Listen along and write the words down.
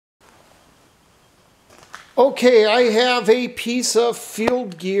Okay, I have a piece of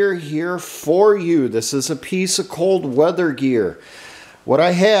field gear here for you. This is a piece of cold weather gear. What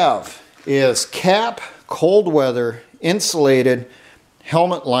I have is cap, cold weather, insulated,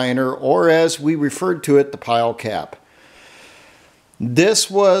 helmet liner, or as we referred to it, the pile cap.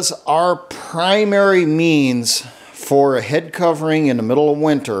 This was our primary means for a head covering in the middle of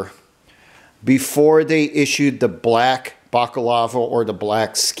winter before they issued the black baklava or the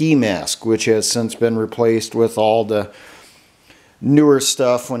black ski mask, which has since been replaced with all the newer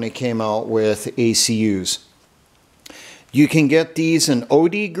stuff when they came out with ACUs. You can get these in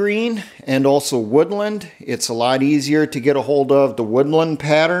OD green and also woodland. It's a lot easier to get a hold of the woodland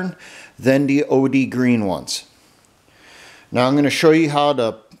pattern than the OD green ones. Now I'm going to show you how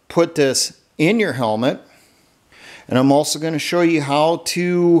to put this in your helmet, and I'm also going to show you how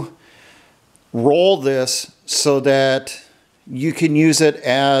to roll this so that you can use it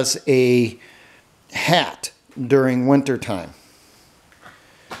as a hat during winter time.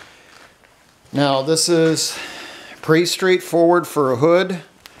 Now this is pretty straightforward for a hood.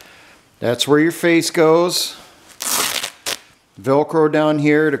 That's where your face goes. Velcro down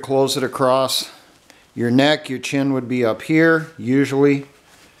here to close it across your neck. Your chin would be up here usually.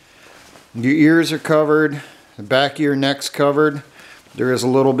 Your ears are covered. The back of your neck's covered. There is a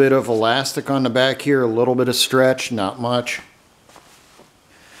little bit of elastic on the back here, a little bit of stretch, not much.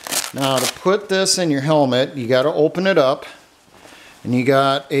 Now to put this in your helmet, you got to open it up, and you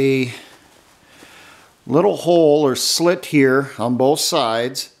got a little hole or slit here on both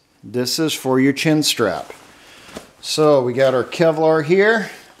sides. This is for your chin strap. So we got our Kevlar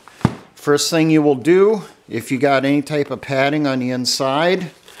here. First thing you will do, if you got any type of padding on the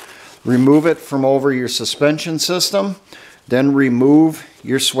inside, remove it from over your suspension system. Then remove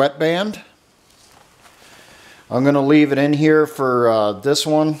your sweatband. I'm going to leave it in here for this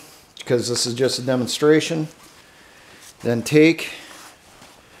one because this is just a demonstration. Then take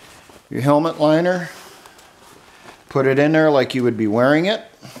your helmet liner, put it in there like you would be wearing it.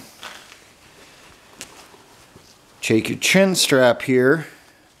 Take your chin strap here,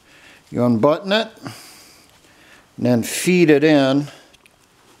 you unbutton it, and then feed it in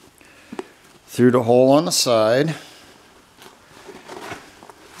through the hole on the side.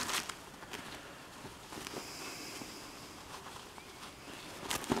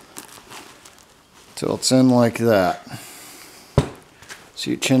 Till it's in like that.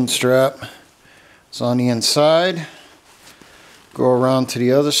 So your chin strap is on the inside. Go around to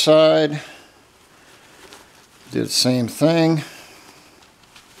the other side. Do the same thing.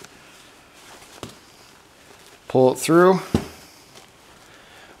 Pull it through.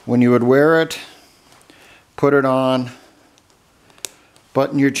 When you would wear it, put it on,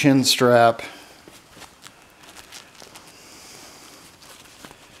 button your chin strap.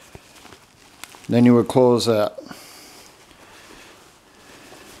 Then you would close that.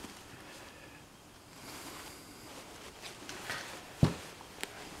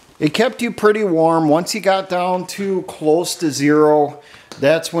 It kept you pretty warm. Once you got down to close to zero,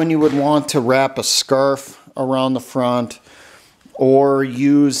 that's when you would want to wrap a scarf around the front or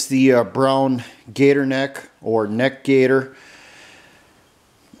use the brown gator neck or neck gaiter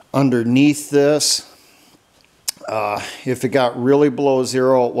underneath this. If it got really below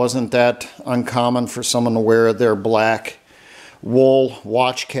zero, it wasn't that uncommon for someone to wear their black wool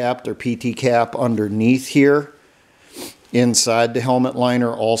watch cap, their PT cap underneath here, inside the helmet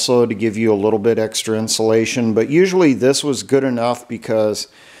liner also to give you a little bit extra insulation. But usually this was good enough because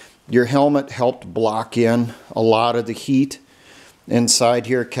your helmet helped block in a lot of the heat inside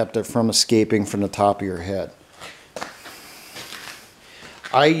here, kept it from escaping from the top of your head.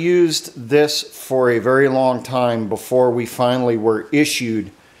 I used this for a very long time before we finally were issued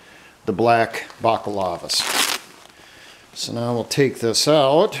the black baklavas. So now we'll take this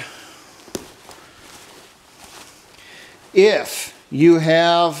out. If you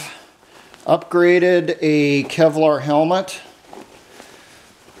have upgraded a Kevlar helmet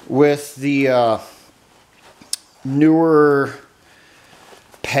with the newer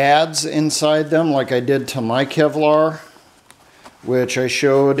pads inside them like I did to my Kevlar, which I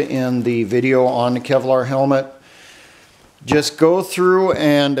showed in the video on the Kevlar helmet, just go through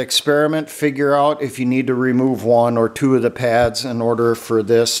and experiment, figure out if you need to remove one or two of the pads in order for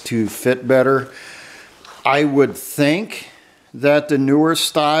this to fit better. I would think that the newer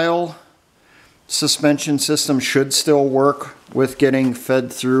style suspension system should still work with getting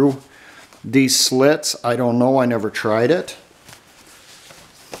fed through these slits. I don't know, I never tried it.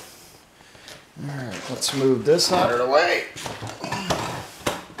 Alright, let's move this out of the way.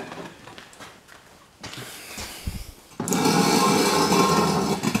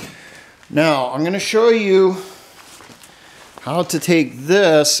 Now, I'm going to show you how to take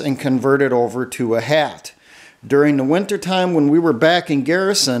this and convert it over to a hat. During the winter time when we were back in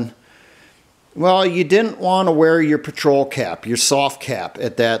garrison, well, you didn't want to wear your patrol cap, your soft cap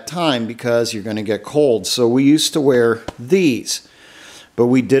at that time because you're going to get cold. So we used to wear these, but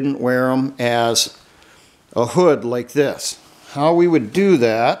we didn't wear them as a hood like this. How we would do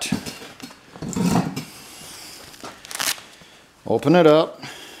that, open it up,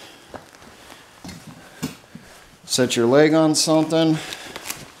 set your leg on something,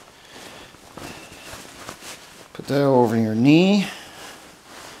 put that over your knee,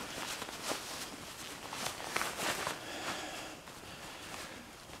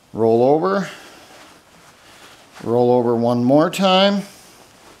 roll over one more time,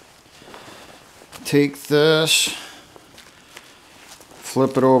 take this,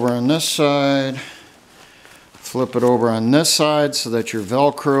 flip it over on this side, flip it over on this side so that your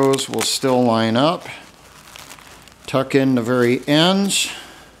Velcros will still line up. Tuck in the very ends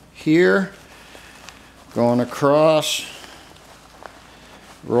here, going across,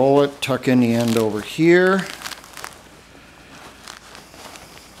 roll it, tuck in the end over here.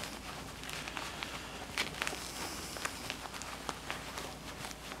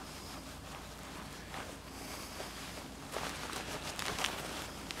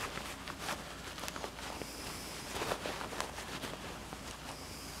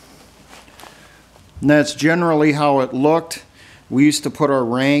 And that's generally how it looked. We used to put our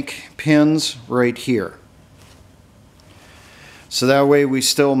rank pins right here. So that way we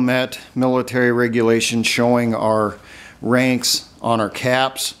still met military regulations showing our ranks on our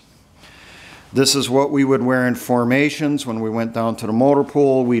caps. This is what we would wear in formations. When we went down to the motor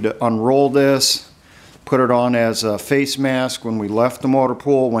pool, we'd unroll this, put it on as a face mask. When we left the motor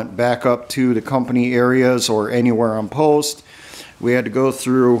pool, went back up to the company areas or anywhere on post, we had to go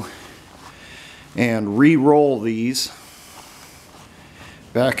through and re-roll these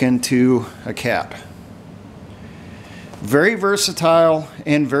back into a cap. Very versatile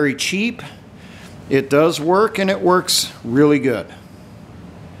and very cheap. It does work, and it works really good.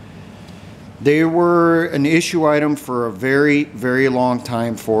 They were an issue item for a very, very long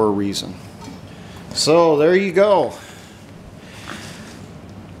time for a reason. So there you go.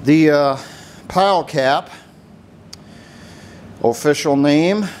 The pile cap, official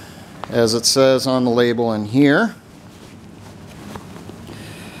name, as it says on the label in here.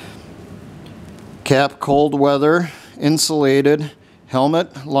 Cap cold weather, insulated,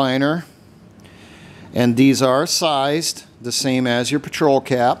 helmet liner. And these are sized the same as your patrol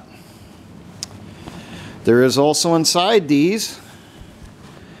cap. There is also inside these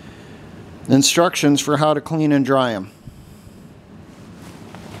instructions for how to clean and dry them.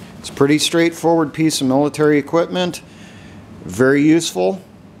 It's a pretty straightforward piece of military equipment. Very useful.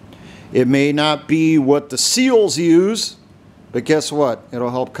 It may not be what the SEALs use, but guess what? It'll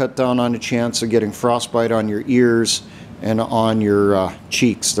help cut down on the chance of getting frostbite on your ears and on your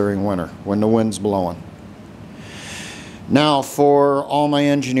cheeks during winter when the wind's blowing. Now, for all my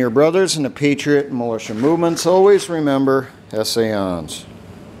engineer brothers in the Patriot and militia movements, always remember, SA-ons.